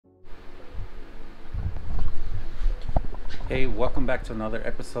Hey, welcome back to another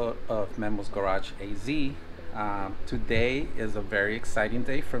episode of Memo's Garage AZ. Today is a very exciting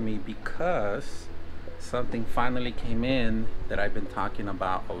day for me because something finally came in that I've been talking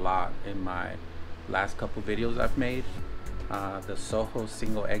about a lot in my last couple videos I've made. The SOHO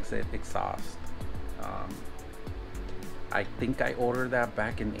single exit exhaust. I think I ordered that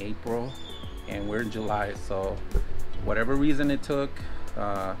back in April and we're in July, so whatever reason it took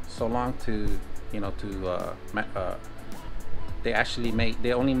so long to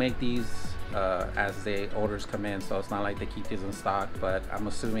they only make these as the orders come in, so it's not like they keep these in stock. But I'm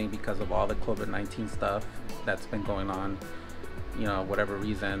assuming because of all the COVID-19 stuff that's been going on, whatever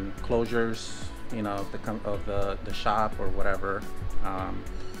reason, closures, of the shop or whatever,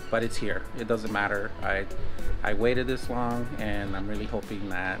 but it's here. It doesn't matter. I waited this long, and I'm really hoping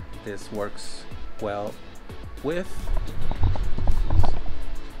that this works well with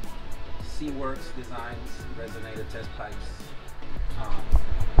CWorks Designs resonator test pipes,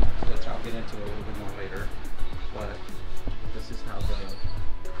 which I'll get into a little bit more later. But this is how the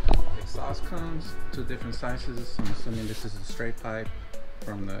exhaust comes, two different sizes. I'm assuming this is a straight pipe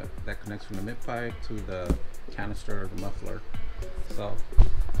that connects from the mid pipe to the canister or the muffler. So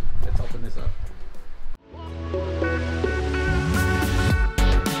let's open this up.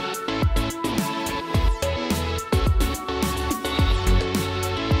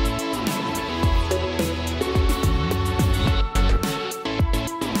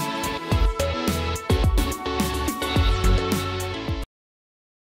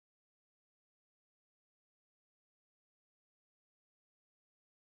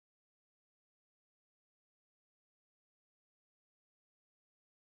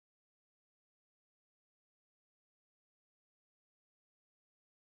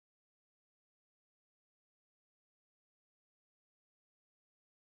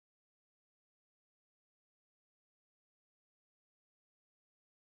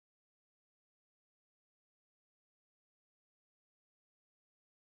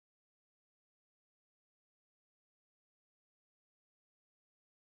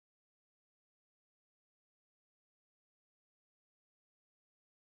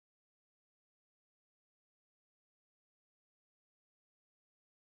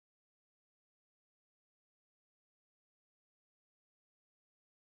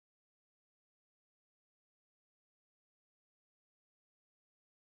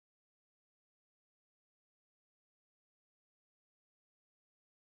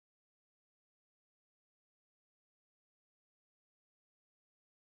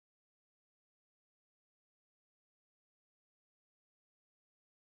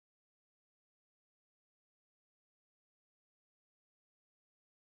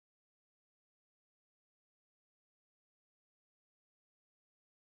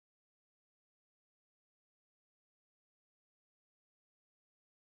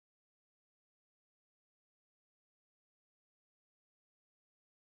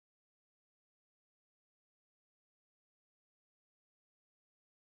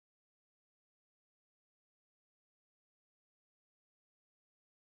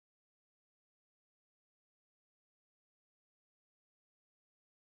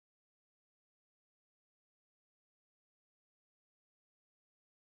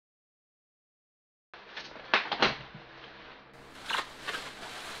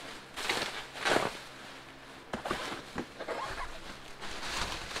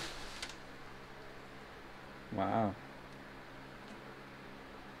 Wow,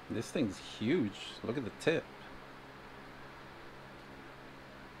 this thing's huge. Look at the tip.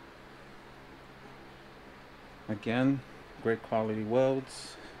 Again, great quality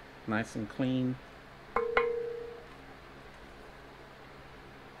welds, nice and clean.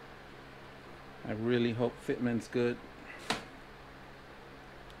 I really hope fitment's good,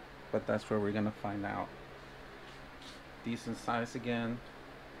 but that's where we're gonna find out. Decent size again.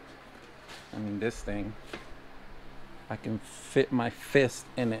 I mean, this thing, I can fit my fist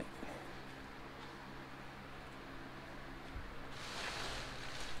in it.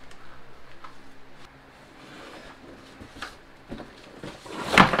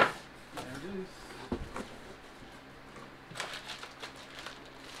 There it is.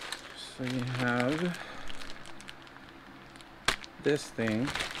 So you have this thing,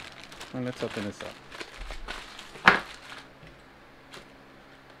 and let's open this up.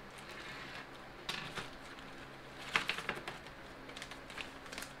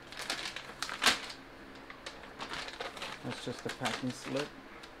 That's just a packing slip.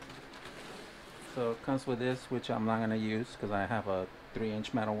 So it comes with this, which I'm not going to use because I have a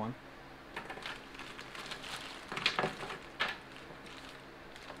 3-inch metal one.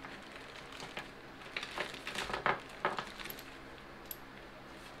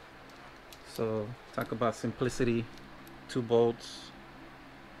 So talk about simplicity. 2 bolts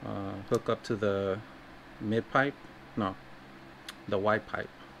hook up to the mid pipe, no, the Y-Pipe,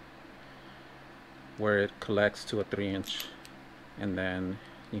 where it collects to a 3-inch, and then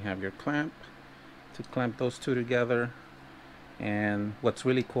you have your clamp to clamp those two together. And what's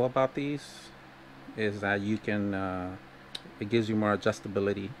really cool about these is that you can it gives you more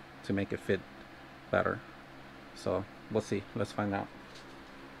adjustability to make it fit better. So we'll see, let's find out.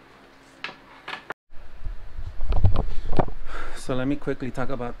 So let me quickly talk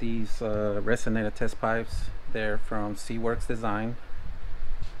about these resonator test pipes. They're from CWorks design,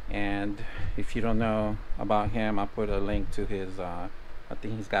 and if you don't know about him, I'll put a link to his I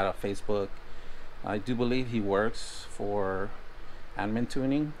think he's got a Facebook. I do believe he works for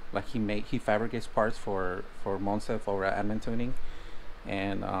admintuning, like he fabricates parts for Monse over at admintuning.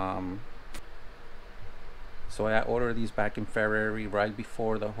 And so I ordered these back in February, right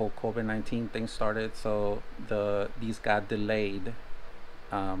before the whole COVID-19 thing started. So these got delayed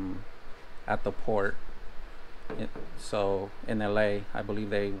at the port. So in LA, I believe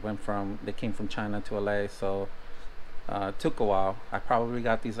they came from China to LA. So it took a while. I probably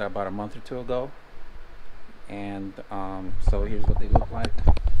got these about a month or two ago. And so here's what they look like.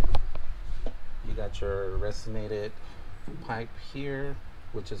 You got your resonated pipe here,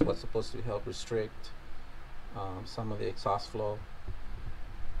 which is what's supposed to help restrict some of the exhaust flow.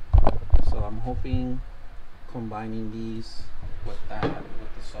 So I'm hoping combining these with the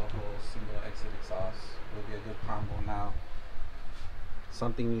SOHO single exit exhaust will be a good combo. Now,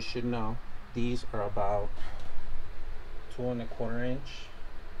 something you should know, these are about 2 1/4 inch.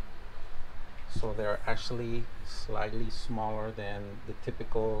 So they're actually slightly smaller than the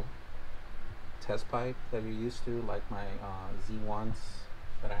typical test pipe that you're used to, like my Z1s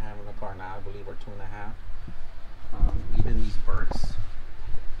that I have in the car now, I believe are 2.5. Even these Burks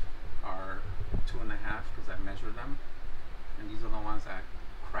are 2.5 because I measured them, and these are the ones that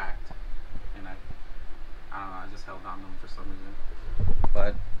cracked, and I don't know, I just held on them for some reason.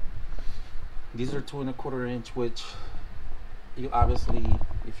 But these are 2 1/4 inch, which you obviously,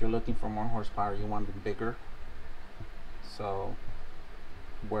 if you're looking for more horsepower, you want them bigger. So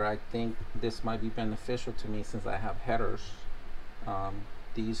where I think this might be beneficial to me, since I have headers,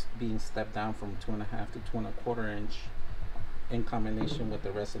 these being stepped down from 2.5 to 2 1/4 inch, in combination with the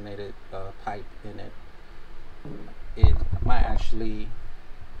resonated pipe in it, it might actually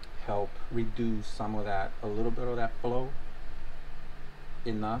help reduce some of that, a little bit of that flow,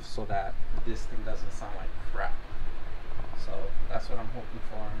 enough so that this thing doesn't sound like crap. So that's what I'm hoping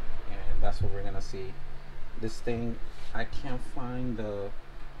for, and that's what we're gonna see. This thing, I can't find the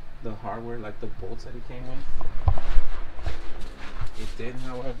hardware, like the bolts that it came with. It did,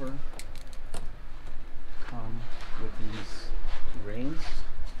 however, come with these rings.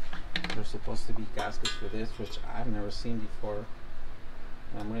 There's supposed to be gaskets for this, which I've never seen before.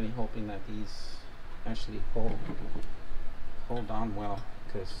 And I'm really hoping that these actually hold on well,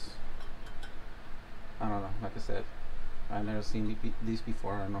 because I don't know, like I said, I've never seen these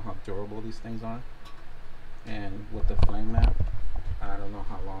before. I don't know how durable these things are, and with the flame map, I don't know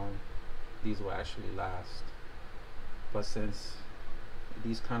how long these will actually last. But since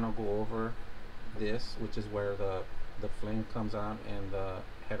these kind of go over this, which is where the flame comes out and the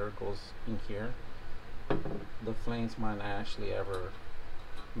header goes in here, the flames might not actually ever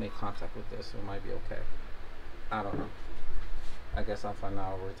make contact with this, so it might be okay. I don't know, I guess I'll find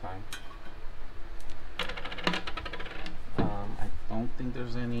out over time. I don't think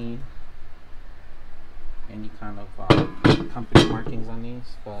there's any kind of company markings on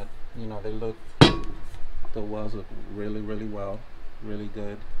these, but you know, the wells look really well, really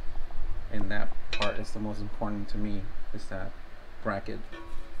good, and that part is the most important to me, is that bracket,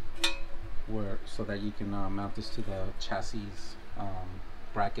 where so that you can mount this to the chassis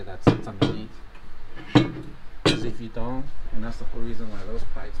bracket that sits underneath. Because if you don't, and that's the whole reason why those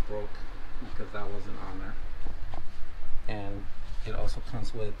pipes broke, because that wasn't on there. And it also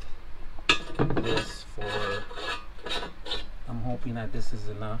comes with this for, I'm hoping that this is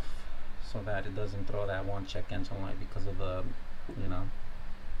enough so that it doesn't throw that one check engine light, because of the, you know,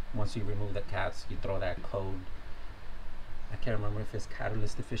 once you remove the cats, you throw that code. I can't remember if it's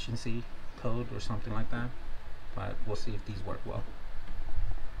catalyst efficiency code or something like that, but we'll see if these work well.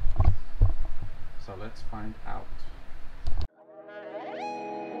 So let's find out.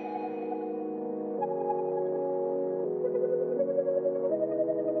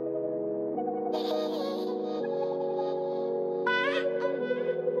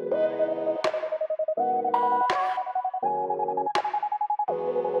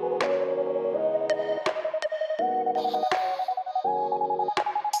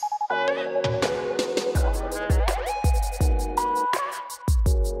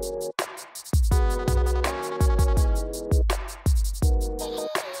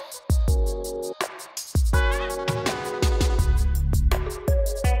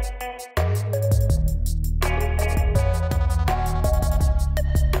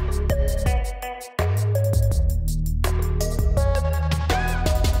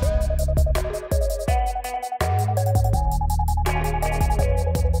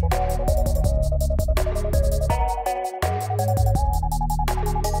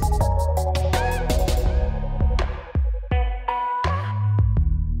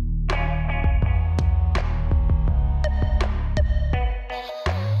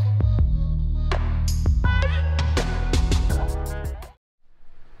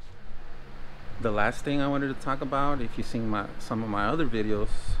 the last thing I wanted to talk about, if you've seen some of my other videos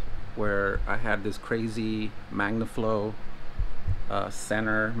where I had this crazy MagnaFlow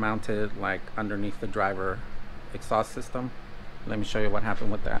center mounted like underneath the driver exhaust system, let me show you what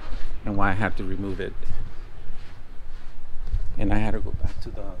happened with that and why I had to remove it. And I had to go back to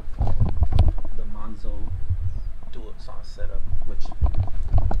the Monzo dual exhaust setup, which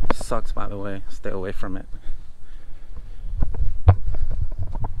sucks, by the way. Stay away from it.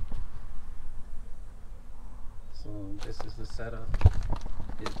 So this is the setup.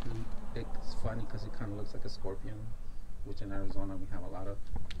 It's funny because it kind of looks like a Scorpion, which in Arizona we have a lot of.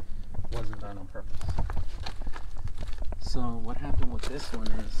 Wasn't done on purpose. So what happened with this one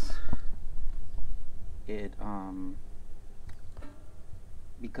is it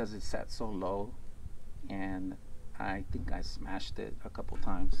because it sat so low, and I think I smashed it a couple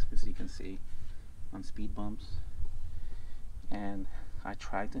times, as you can see, on speed bumps, and I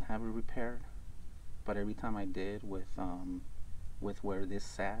tried to have it repaired, but every time I did with where this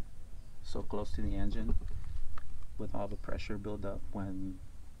sat so close to the engine, with all the pressure build up when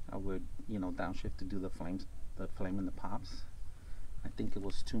I would, you know, downshift to do the flame and the pops, I think it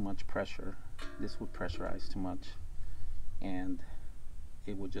was too much pressure. This would pressurize too much, and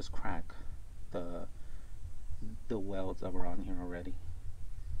it would just crack the welds that were on here already.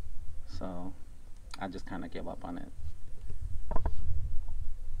 So I just kind of gave up on it.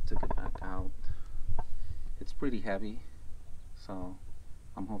 Took it back out. It's pretty heavy, so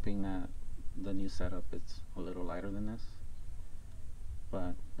I'm hoping that the new setup is a little lighter than this.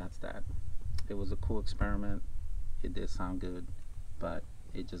 But that's that. It was a cool experiment. It did sound good, but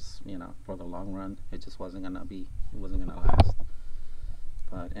it just, you know, for the long run, it just wasn't gonna last.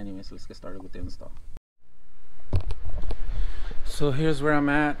 But anyways, let's get started with the install. So here's where I'm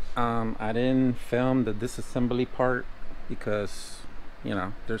at. I didn't film the disassembly part because, you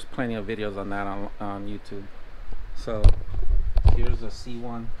know, there's plenty of videos on that on YouTube. So here's the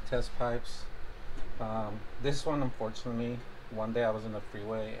C1 test pipes. This one, unfortunately, one day I was in the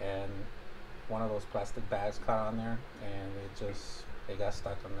freeway and one of those plastic bags caught on there, and it got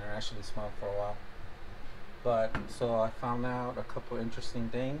stuck on there. Actually smelled for a while. But so I found out a couple interesting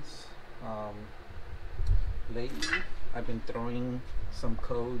things. Lately I've been throwing some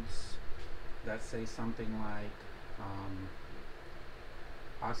codes that say something like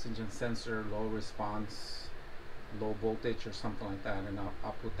oxygen sensor, low response, low voltage, or something like that, and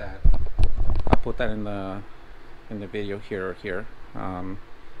I'll put that in the video here or here.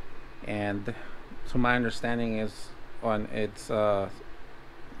 And so my understanding is on its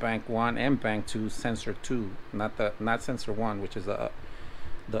bank 1 and bank 2 sensor 2, not sensor 1, which is the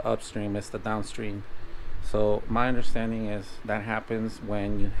upstream, it's the downstream. So my understanding is that happens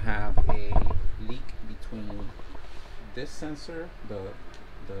when you have a leak between this sensor, the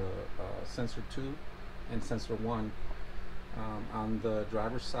sensor 2, and sensor 1. On the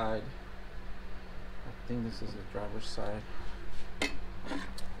driver's side, I think this is the driver's side.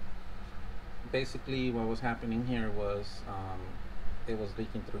 Basically what was happening here was it was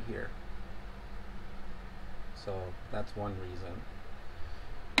leaking through here. So that's one reason.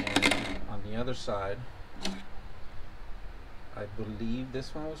 And on the other side, I believe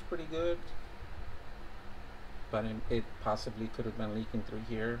this one was pretty good, but it possibly could have been leaking through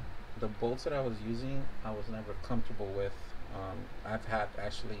here. The bolts that I was using, I was never comfortable with. I've had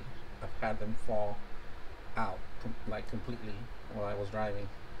them fall out like completely while I was driving,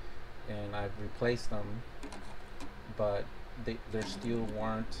 and I've replaced them, but they still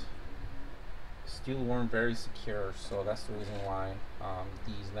weren't very secure. So that's the reason why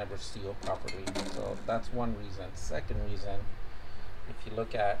these never seal properly. So that's one reason. Second reason, if you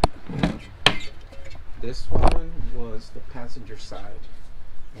look at this one, was the passenger side,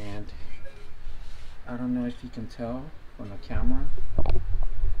 and I don't know if you can tell from the camera,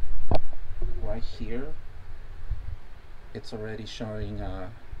 right here it's already showing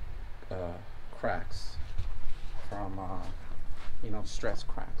cracks from you know, stress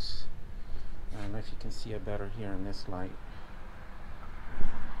cracks. I don't know if you can see it better here in this light,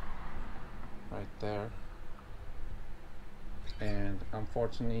 right there. And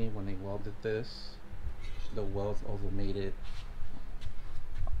unfortunately, when they welded this, the welds over made it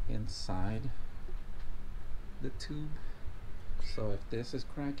inside the tube. So if this is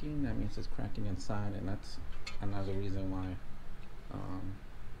cracking, that means it's cracking inside, and that's another reason why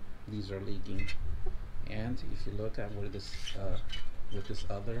these are leaking. And if you look at where this with this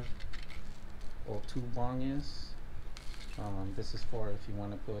other old tube bong is, this is for if you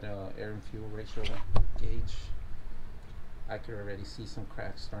want to put air and fuel ratio gauge. I could already see some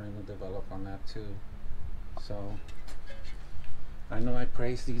cracks starting to develop on that too. So I know I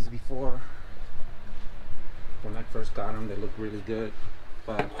praised these before, When I first got them, they looked really good,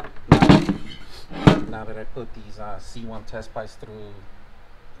 but now that I put these C1 test pipes through,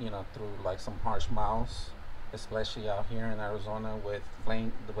 through like some harsh miles, especially out here in Arizona with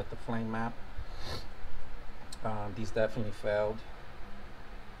the flame map, these definitely failed.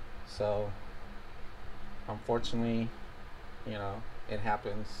 So unfortunately, it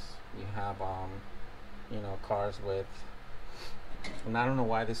happens. You have cars with, and I don't know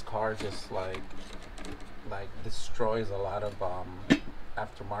why this car just like destroys a lot of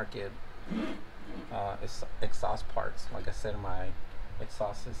aftermarket exhaust parts. Like I said, in my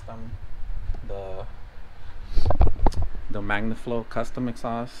exhaust system, the MagnaFlow custom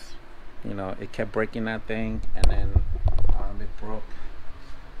exhaust, it kept breaking that thing, and then it broke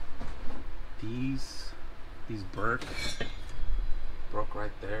these broke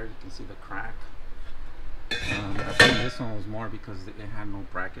right there. You can see the crack. I think this one was more because it had no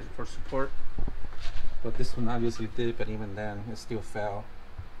bracket for support, but this one obviously did, but even then it still fell.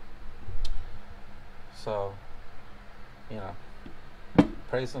 So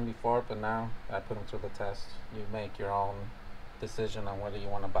praised them before, but now I put them through the test. You make your own decision on whether you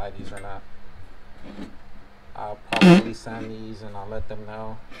want to buy these or not. I'll probably send these and I'll let them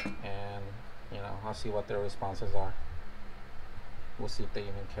know, and I'll see what their responses are. We'll see if they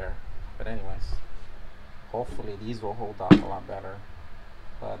even care. But anyways, hopefully these will hold up a lot better,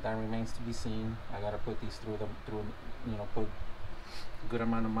 but that remains to be seen. I gotta put these through put a good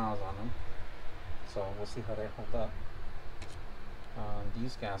amount of miles on them, so we'll see how they hold up.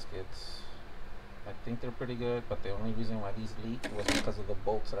 These gaskets, I think they're pretty good, but the only reason why these leak was because of the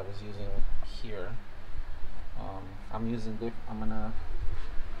bolts that I was using here. I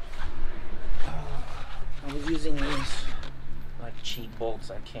was using these like cheap bolts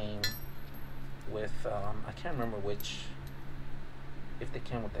that came with I can't remember if they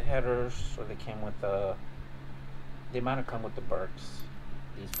came with the headers or they came with they might have come with the Berks,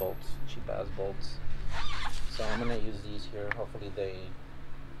 these bolts, cheap ass bolts. So I'm gonna use these here. Hopefully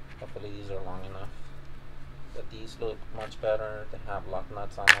these are long enough. But these look much better. They have lock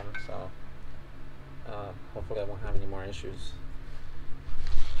nuts on them, so hopefully I won't have any more issues.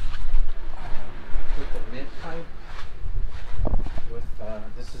 With the mid pipe, with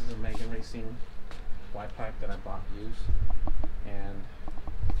this is the Mega Racing Y-Pipe that I bought used, and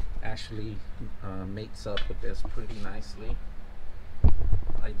actually mates up with this pretty nicely.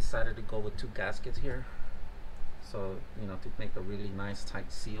 I decided to go with 2 gaskets here, so to make a really nice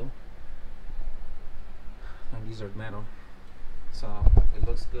tight seal. And these are metal, so it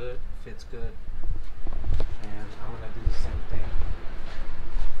looks good, fits good, and I'm gonna do the same thing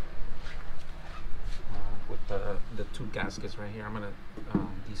with the 2 gaskets right here. I'm gonna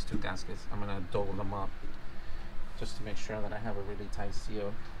these 2 gaskets, I'm gonna double them up just to make sure that I have a really tight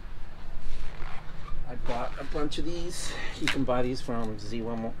seal. I bought a bunch of these. You can buy these from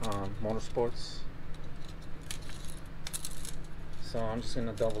Z1 Motorsports. So I'm just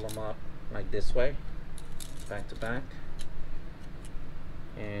gonna double them up like this way, back to back,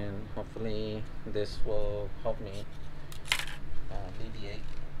 and hopefully this will help me alleviate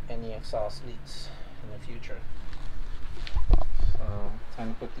any exhaust leaks in the future. So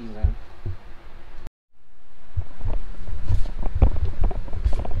time to put these in.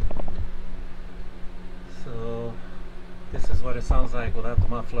 So this is what it sounds like without the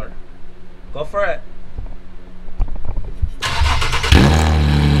muffler. Go for it.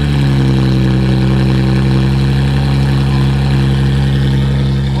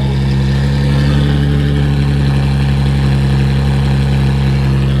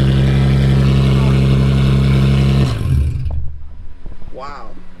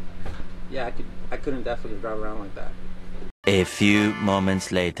 Wow. Yeah, I couldn't definitely drive around like that. A few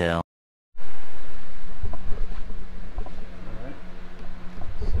moments later.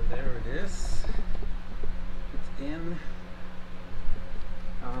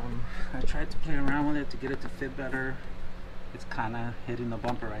 I tried to play around with it to get it to fit better. It's kind of hitting the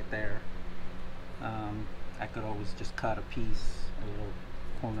bumper right there. I could always just cut a piece, a little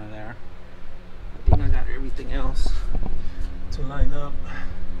corner there. I think I got everything else to line up.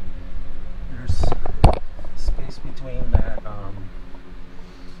 There's space between that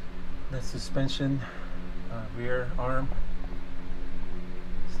the suspension rear arm,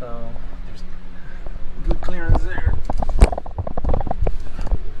 so there's good clearance there.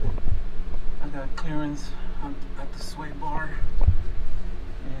 I got clearance at the sway bar,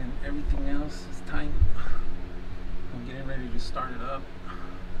 and everything else is tight. I'm getting ready to start it up.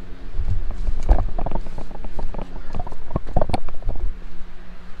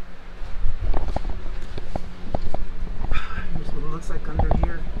 Here's what it looks like under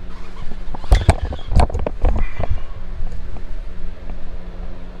here.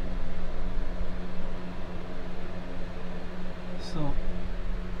 So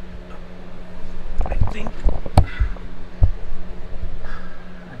I think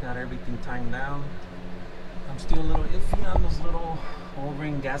I got everything timed down. I'm still a little iffy on those little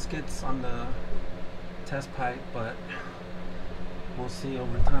O-ring gaskets on the test pipe, but we'll see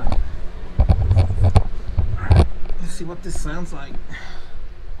over time. Alright, let's see what this sounds like.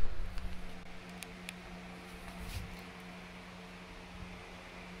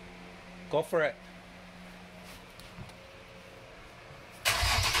 Go for it.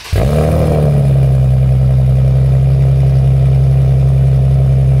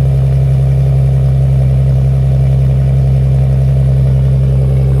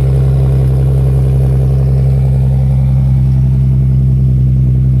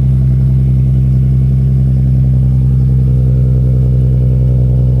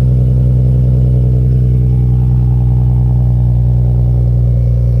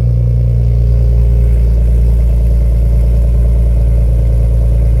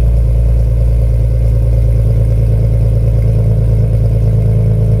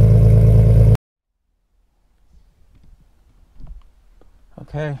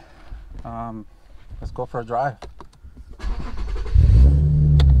 Okay, let's go for a drive.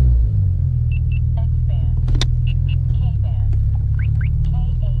 X-band, K-band,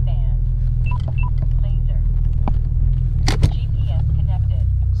 Ka-band, laser, GPS connected.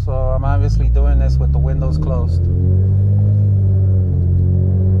 So I'm obviously doing this with the windows closed.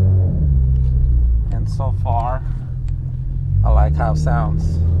 And so far, I like how it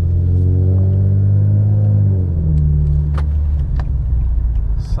sounds.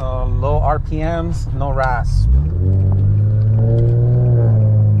 So low RPMs, no rasp.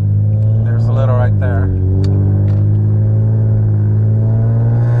 There's a little right there.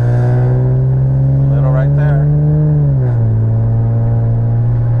 A little right there.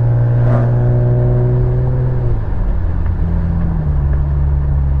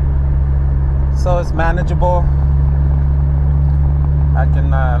 So it's manageable. I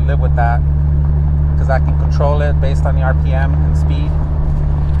can live with that because I can control it based on the RPM and speed.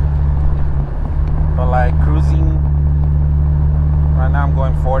 But like cruising, right now I'm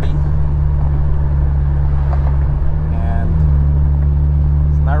going 40, and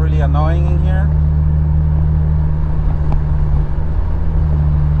it's not really annoying in here.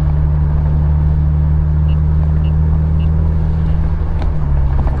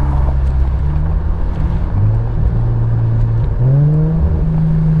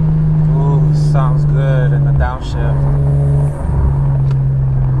 Ooh, sounds good in the downshift.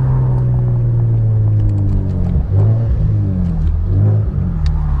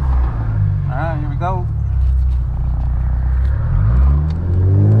 Go.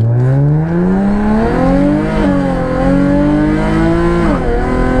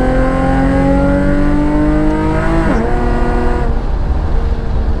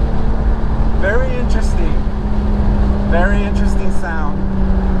 Very interesting sound.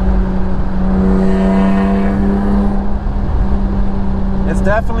 It's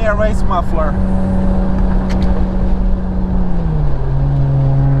definitely a race muffler.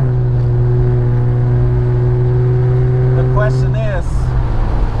 Question is,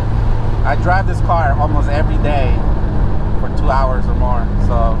 I drive this car almost every day for 2 hours or more,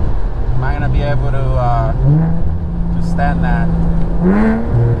 so am I gonna be able to stand that?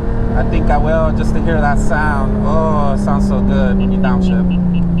 I think I will, just to hear that sound. Oh, it sounds so good when you downshift.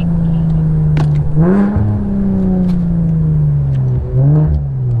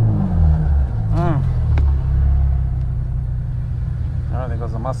 Oh, there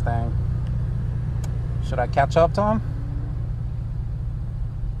goes the Mustang. Should I catch up to him?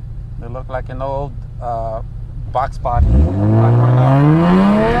 They look like an old box body.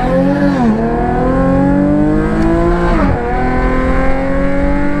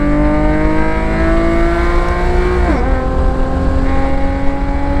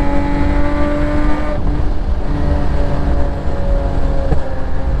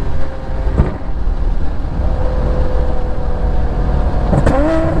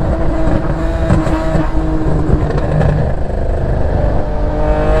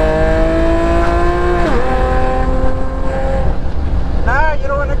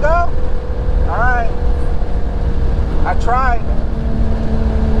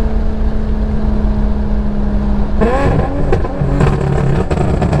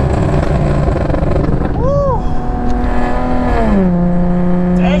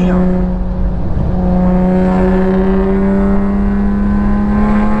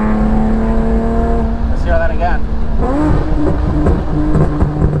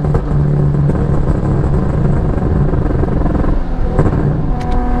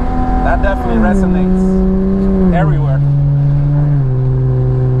 Resonates everywhere.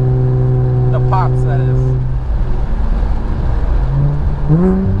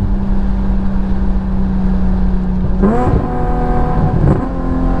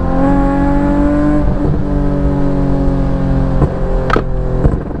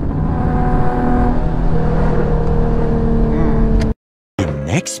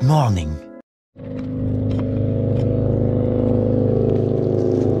 morning.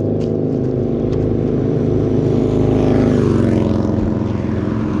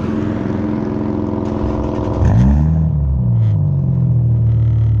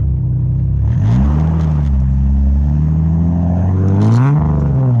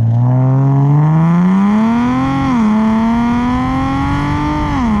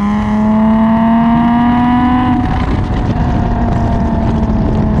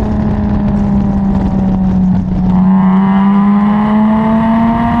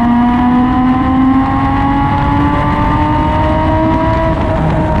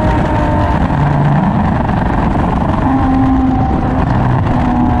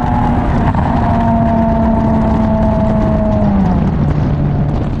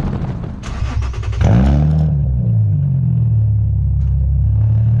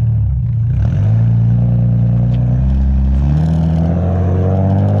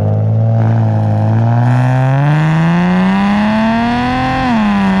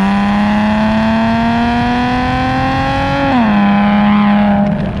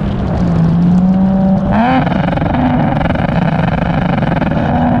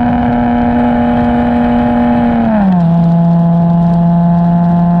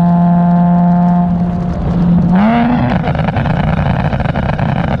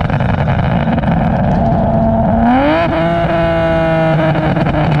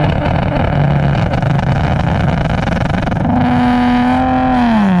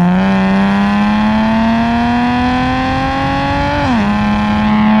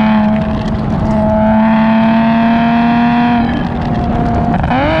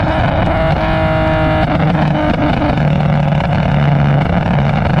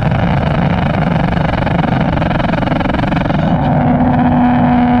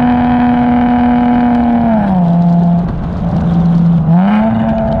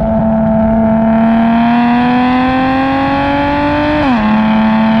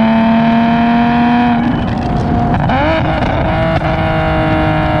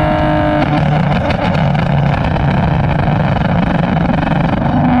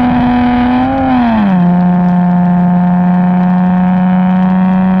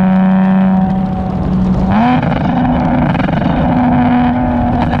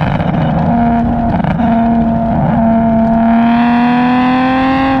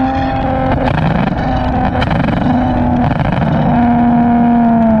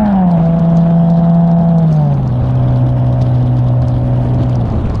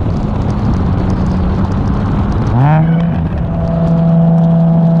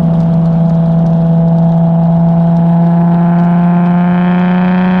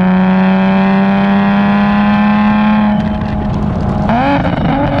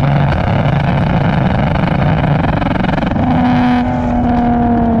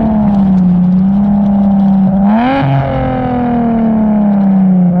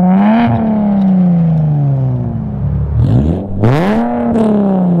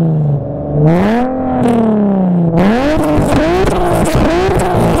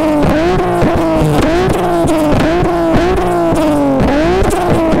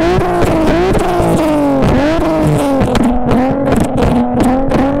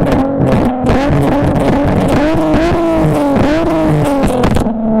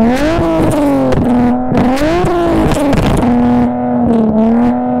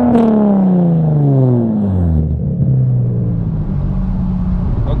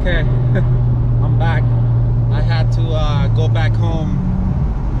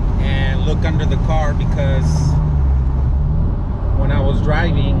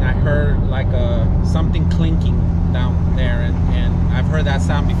 driving, I heard like something clinking down there, and I've heard that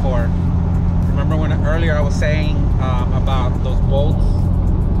sound before. Remember when earlier I was saying about those bolts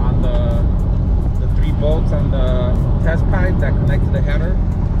on the 3 bolts on the test pipe that connect to the header?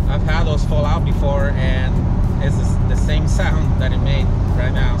 I've had those fall out before, and it's the same sound that it made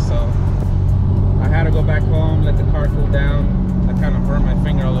right now. So I had to go back home, let the car cool down. I kind of burned my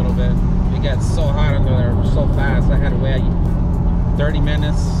finger a little bit. It gets so hot under there so fast. I had to wait 30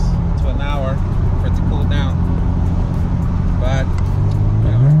 minutes to an hour for it to cool down. But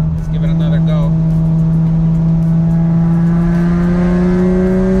you know, let's give it another go.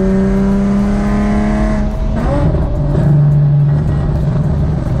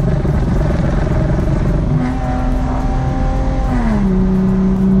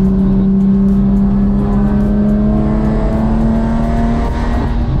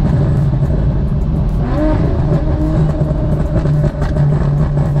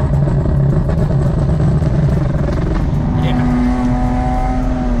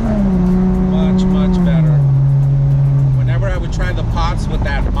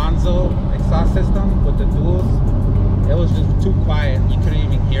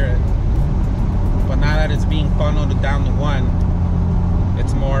 funneled down to 1,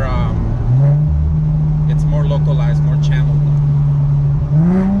 it's more localized, more channeled.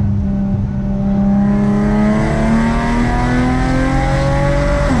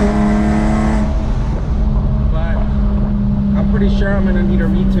 But I'm pretty sure I'm gonna need a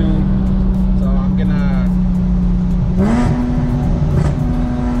retune, so I'm gonna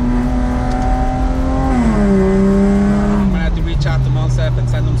have to reach out to Monsef and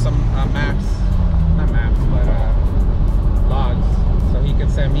send him some maps, not maps, but logs, so he can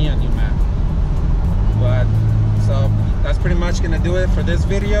send me a new map. But so that's pretty much gonna do it for this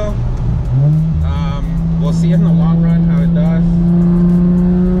video. We'll see in the long run how it does,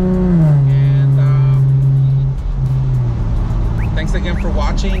 and thanks again for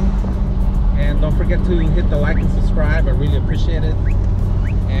watching, and don't forget to hit the like and subscribe. I really appreciate it,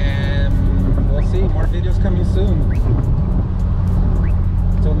 and we'll see more videos coming soon.